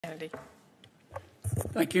Kennedy.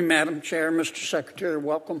 Thank you, Madam Chair. Mr. Secretary,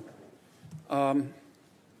 welcome.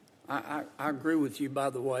 I agree with you, by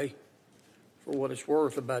the way, for what it's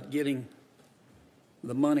worth, about getting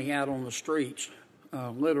the money out on the streets,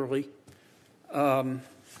 literally. Let's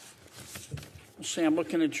see, I'm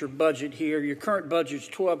looking at your budget here. Your current budget is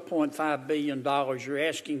 $12.5 billion. You're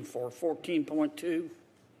asking for $14.2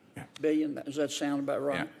 billion. Does that sound about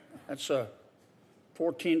right? Yeah. That's a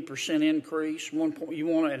 14% increase. You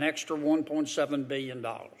want an extra $1.7 billion.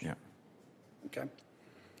 Yeah. Okay.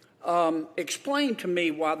 Explain to me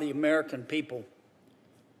why the American people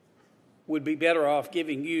would be better off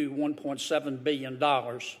giving you $1.7 billion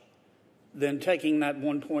than taking that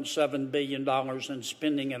 $1.7 billion and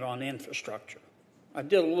spending it on infrastructure. I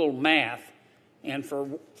did a little math, and for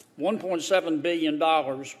 $1.7 billion,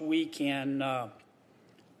 we can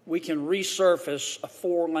resurface a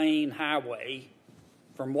 4-lane highway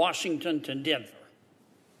from Washington to Denver.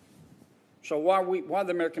 So why are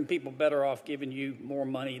the American people better off giving you more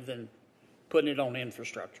money than putting it on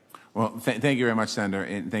infrastructure? Well, thank you very much, Senator,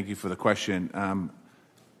 and thank you for the question.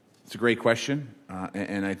 It's a great question,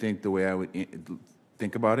 and I think the way I would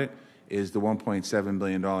think about it is the $1.7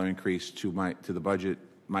 billion increase to my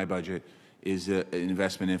budget is an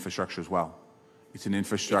investment in infrastructure as well. It's an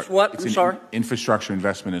infrastructure. It's what? I'm sorry? Infrastructure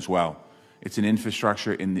investment as well. It's an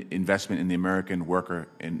infrastructure investment in the American worker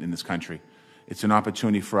in this country. It's an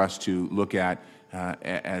opportunity for us to look at,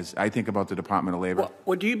 as I think about the Department of Labor.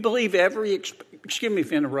 Well, do you believe excuse me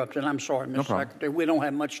for interrupting, I'm sorry, Mr. Secretary, we don't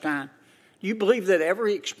have much time. Do you believe that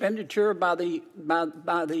every expenditure by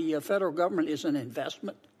the federal government is an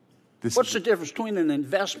investment? What's the difference between an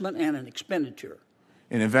investment and an expenditure?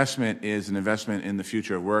 An investment is an investment in the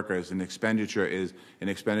future of workers. An expenditure is an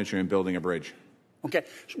expenditure in building a bridge. Okay.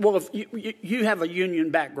 Well, if you have a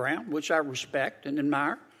union background, which I respect and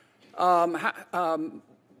admire,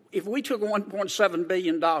 if we took $1.7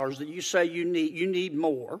 billion that you say you need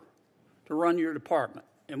more to run your department,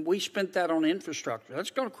 and we spent that on infrastructure,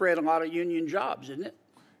 that's going to create a lot of union jobs, isn't it?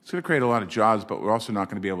 It's going to create a lot of jobs, but we're also not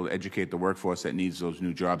going to be able to educate the workforce that needs those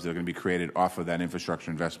new jobs that are going to be created off of that infrastructure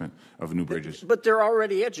investment of new bridges. But they're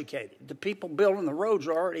already educated. The people building the roads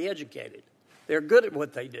are already educated. They're good at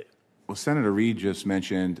what they do. Well, Senator Reid just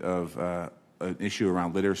mentioned of an issue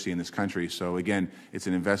around literacy in this country. So, again, it's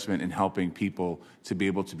an investment in helping people to be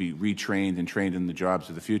able to be retrained and trained in the jobs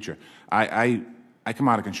of the future. I come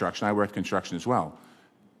out of construction. I worked construction as well.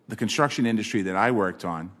 The construction industry that I worked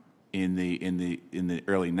on in the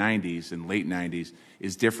early 90s and late 90s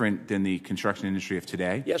is different than the construction industry of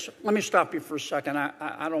today. Yes, sir. Let me stop you for a second.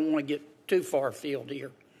 I don't want to get too far afield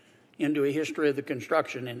here into a history of the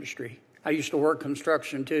construction industry. I used to work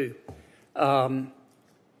construction too. Let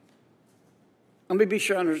me be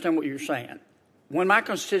sure I understand what you're saying. When my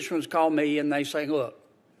constituents call me and they say, look,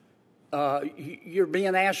 you're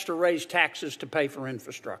being asked to raise taxes to pay for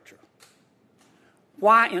infrastructure.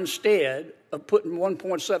 Why, instead of putting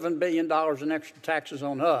 $1.7 billion in extra taxes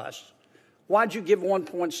on us, why'd you give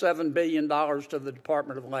 $1.7 billion to the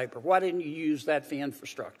Department of Labor? Why didn't you use that for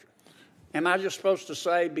infrastructure? Am I just supposed to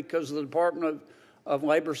say because the Department of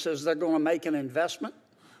Labor says they're going to make an investment?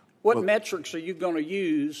 What metrics are you going to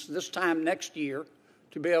use this time next year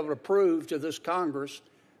to be able to prove to this Congress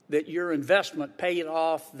that your investment paid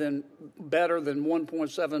off better than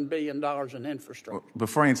 $1.7 billion in infrastructure? Well,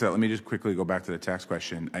 before I answer that, let me just quickly go back to the tax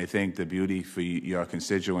question. I think the beauty for your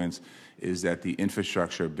constituents is that the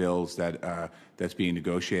infrastructure bills that's being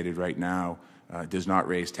negotiated right now does not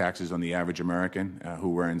raise taxes on the average American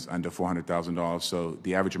who earns under $400,000. So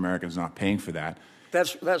the average American is not paying for that.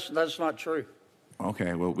 That's not true.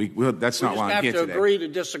 Okay, well, that's not why I'm here today. We just have to agree to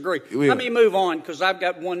disagree. Let me move on because I've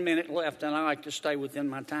got 1 minute left and I like to stay within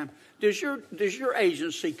my time. Does your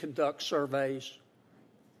agency conduct surveys?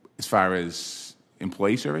 As far as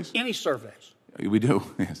employee surveys? Any surveys? We do,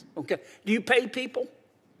 yes. Okay. Do you pay people?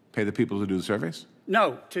 Pay the people to do the surveys?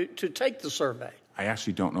 No, to take the survey. I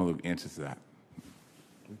actually don't know the answer to that.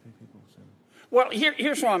 Well,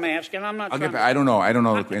 here's what I'm asking. I'm not. I don't know. I don't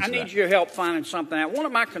know the answer to that. I need your help finding something out. One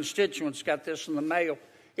of my constituents got this in the mail.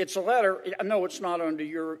 It's a letter. I know it's not under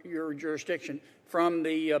your jurisdiction, from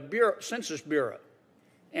the Census Bureau,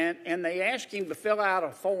 and they asked him to fill out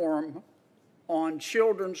a form on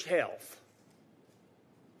children's health.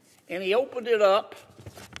 And he opened it up,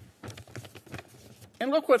 and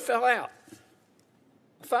look what fell out: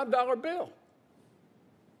 a $5 bill.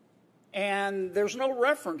 And there's no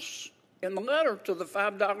reference in the letter to the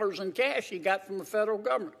 $5 in cash he got from the federal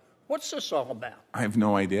government. What's this all about? I have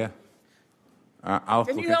no idea.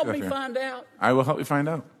 Can you help me find out? I will help you find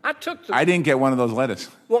out. I didn't get one of those letters.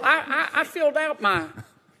 Well, I filled out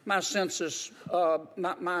my my census,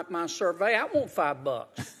 my survey, I want $5.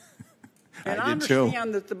 And I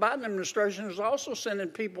understand that the Biden administration is also sending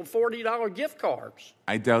people $40 gift cards.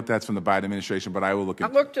 I doubt that's from the Biden administration, but I will look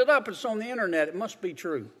into it. I looked it up. It's on the internet. It must be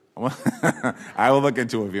true. I will look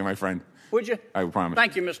into it with you, my friend. Would you? I promise.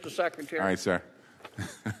 Thank you, Mr. Secretary. All right, sir.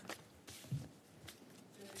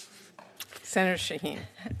 Senator Shaheen.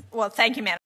 Well, thank you, Madam